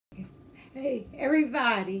Hey,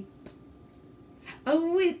 everybody.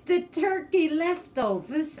 With the turkey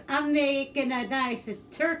leftovers, I'm making a nice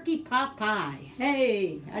turkey pot pie.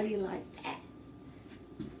 Hey, how do you like that?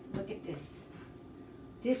 Look at this.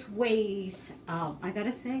 This weighs, I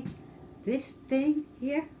gotta say, this thing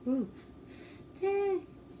here, ooh,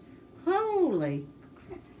 holy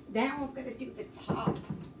crap. Now I'm gonna do the top.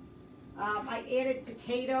 I added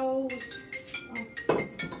potatoes. Oh,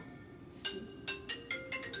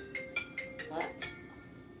 what?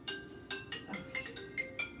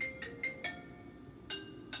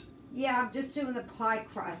 Yeah, I'm just doing the pie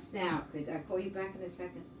crust now. Could I call you back in a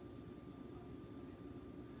second?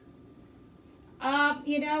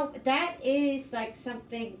 That is like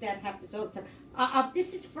something that happens all the time.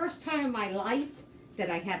 This is the first time in my life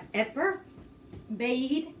that I have ever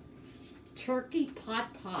made turkey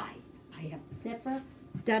pot pie. I have never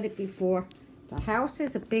done it before. The house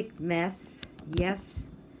is a big mess. Yes.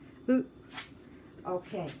 Ooh.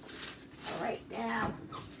 Okay. All right, now.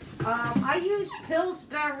 I use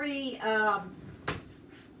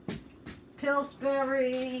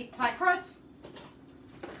Pillsbury pie crust.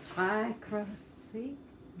 Pie crust, see?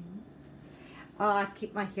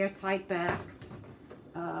 Keep my hair tied back.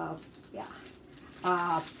 Yeah.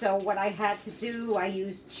 So what I had to do, I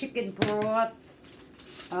used chicken broth,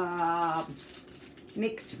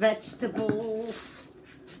 mixed vegetables.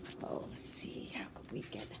 Oh, let's see,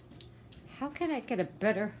 how can I get a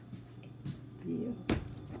better view?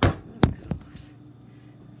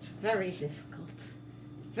 Very difficult.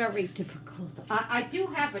 Very difficult. I do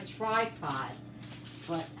have a tripod,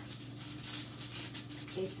 but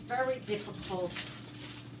it's very difficult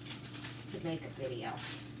to make a video.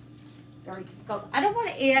 Very difficult. I don't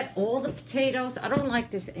want to add all the potatoes. I don't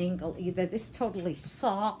like this angle either. This totally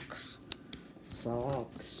sucks.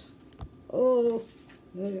 Sucks. Oh.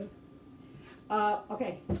 Yeah.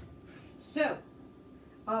 Okay. So,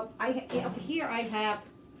 up here I have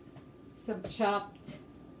some chopped.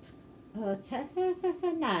 That's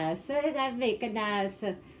nice. I make a nice.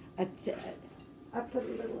 I put a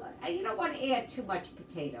little. You don't want to add too much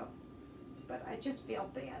potato, but I just feel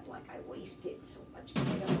bad, like I wasted so much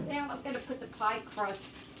potato. Now I'm gonna put the pie crust.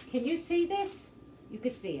 Can you see this? You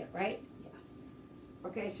could see it, right? Yeah.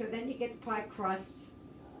 Okay, so then you get the pie crust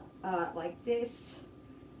like this.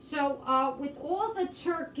 So with all the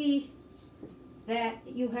turkey that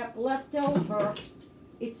you have left over,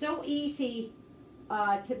 it's so easy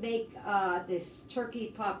to make this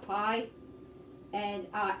turkey pot pie, and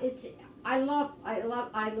I love,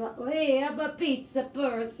 hey, I'm a pizza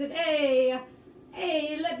person, hey,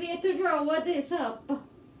 let me throw this up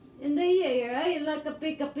in the air, hey, like a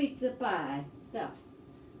big pizza pie. No.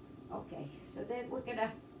 Okay, so then we're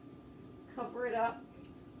gonna cover it up.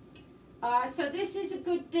 So this is a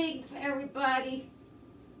good thing for everybody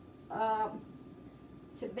to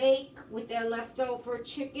make with their leftover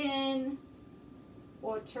chicken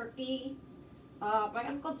or turkey. My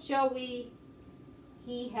Uncle Joey,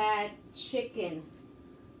 he had chicken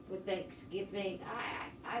for Thanksgiving.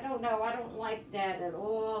 I don't know, I don't like that at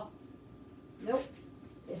all. Nope,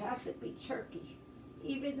 it has to be turkey.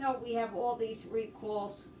 Even though we have all these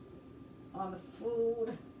recalls on the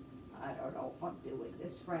food, I don't know if I'm doing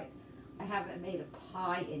this right. I haven't made a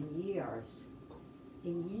pie in years.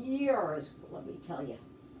 In years, let me tell you.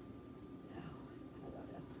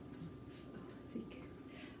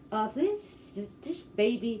 This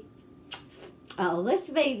baby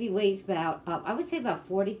weighs about, I would say about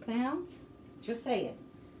 40 pounds. Just saying.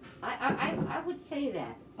 I would say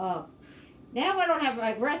that. Now I don't have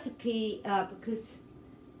my recipe because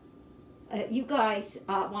you guys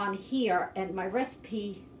on here, and my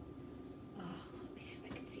recipe, let me see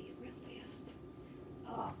if I can see it real fast.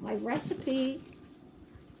 My recipe.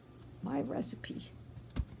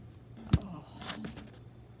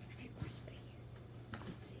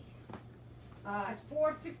 It's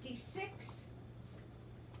 456.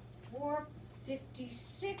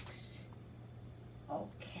 456.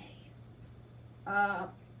 Okay.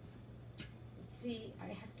 Let's see. I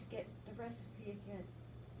have to get the recipe again.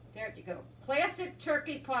 There you go. Classic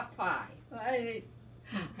turkey pot pie.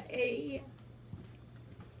 Hey.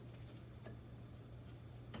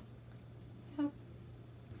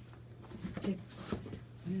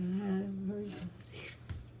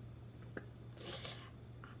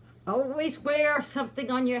 Always wear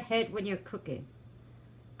something on your head when you're cooking.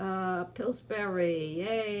 Pillsbury,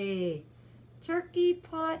 yay. Turkey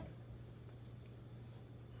pot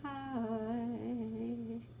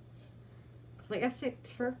pie. Classic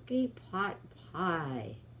turkey pot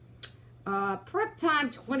pie. Prep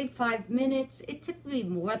time 25 minutes. It took me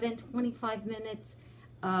more than 25 minutes.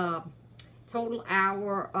 total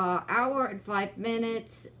hour and 5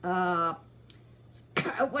 minutes.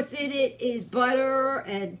 What's in it is butter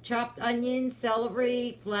and chopped onions,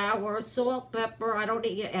 celery, flour, salt, pepper. I don't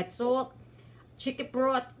add salt. Chicken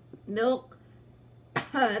broth, milk,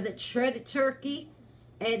 the shredded turkey,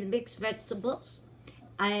 and mixed vegetables.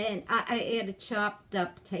 And I added chopped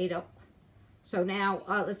potato. So now,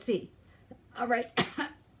 let's see. All right,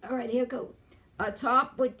 all right, here we go.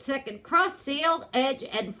 Top with second crust, sealed edge,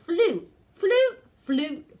 and flute.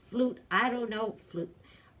 I don't know, flute.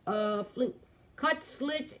 Cut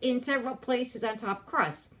slits in several places on top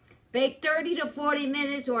crust. Bake 30 to 40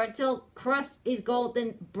 minutes or until crust is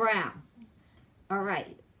golden brown. All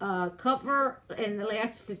right. Cover in the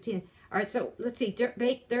last 15. All right, so let's see.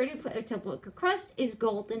 Bake 30 until crust is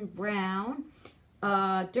golden brown.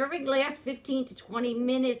 During last 15 to 20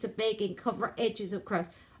 minutes of baking, cover edges of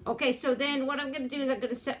crust. Okay, so then what I'm going to do is I'm going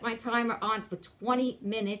to set my timer on for 20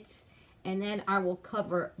 minutes, and then I will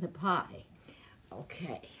cover the pie.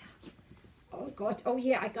 Okay. Oh, God. Oh,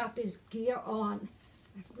 yeah, I got this gear on.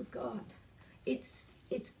 I forgot. It's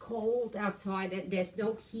cold outside, and there's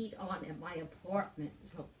no heat on in my apartment.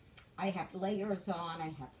 So I have layers on.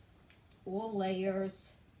 I have all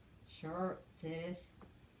layers. Shirt, this,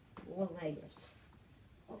 all layers.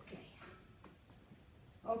 Okay.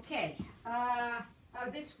 Okay.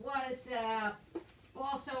 This was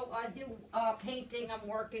also a new painting I'm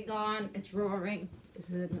working on, a drawing. This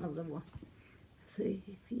is another one. See,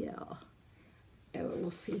 yeah. And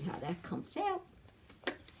we'll see how that comes out.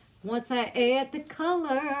 Once I add the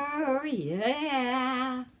color,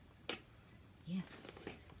 yeah. Yes.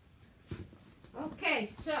 Okay,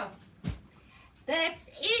 so that's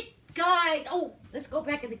it, guys. Oh, let's go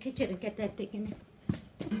back in the kitchen and get that thing in there.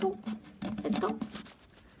 Let's go. Let's go.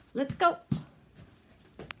 Let's go.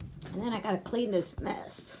 And then I gotta clean this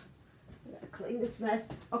mess. I gotta clean this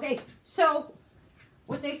mess. Okay, so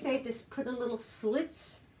what they say, just put a little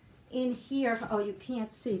slits in here. Oh, you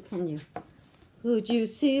can't see, can you? Could you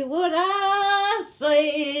see what I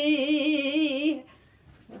see?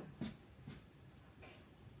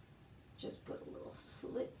 Just put a little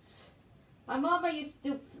slits. My mama used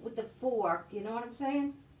to do with the fork, you know what I'm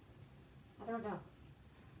saying? I don't know.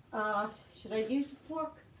 Should I use a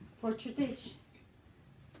fork for tradition?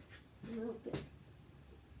 A little bit.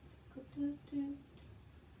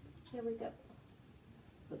 There we go.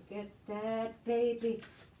 Look at that, baby.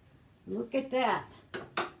 Look at that.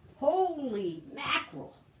 Holy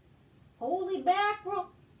mackerel. Holy mackerel.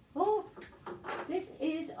 Oh, this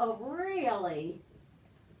is a really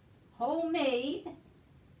homemade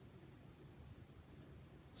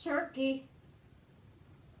turkey.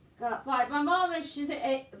 Got by my mom, and she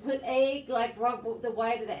put egg, like rub the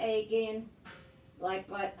white of the egg in. Like,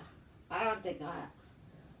 but I don't think I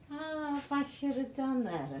don't know if I should have done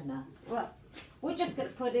that or not. Well, we're just going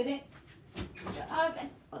to put it in the oven.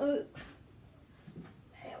 Oh,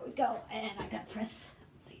 there we go. And I got to press.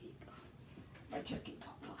 There you go. My turkey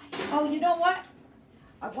pot pie. Oh, you know what?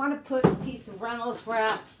 I want to put a piece of Reynolds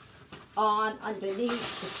wrap on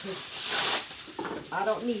underneath because I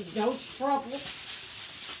don't need no trouble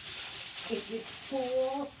if it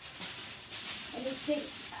falls. Anything.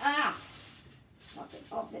 Ah! Fucking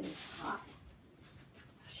oven is hot.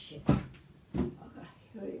 Shit. Okay,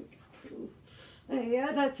 here you go.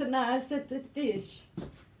 Yeah, that's a nice dish.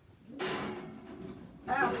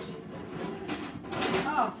 Ouch.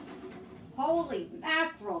 Oh, holy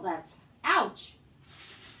mackerel, that's, ouch.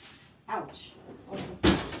 Ouch. Okay.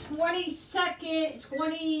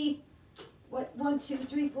 20, what, 1, 2,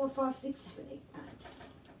 3, 4, 5, 6, 7, 8, 9, 10.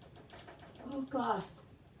 Oh, God.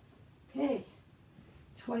 Okay.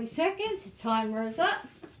 20 seconds, the timer is up.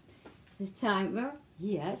 The timer,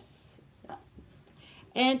 yes, is up.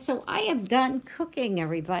 And so I am done cooking,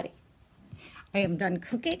 everybody. I am done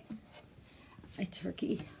cooking a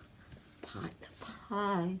turkey pot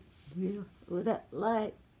pie. Yeah, with that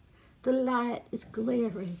light. The light is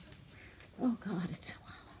glaring. Oh, God, it's so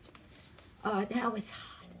hot. Now it's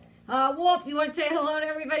hot. Wolf, you want to say hello to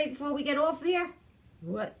everybody before we get off here?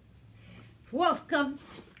 What? Wolf, come.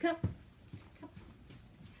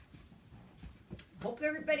 Hope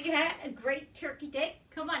everybody had a great turkey day.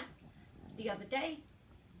 Come on. The other day.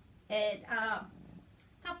 And,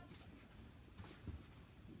 come.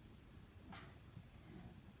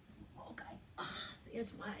 Okay.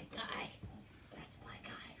 There's my guy. That's my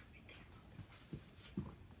guy right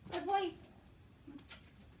there. Good boy.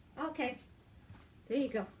 Okay. There you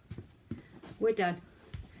go. We're done.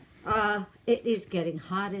 It is getting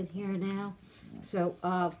hot in here now. So,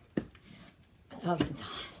 the oven's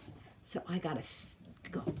hot. So I gotta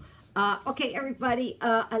go. Okay, everybody,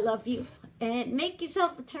 I love you. and make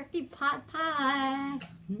yourself a turkey pot pie.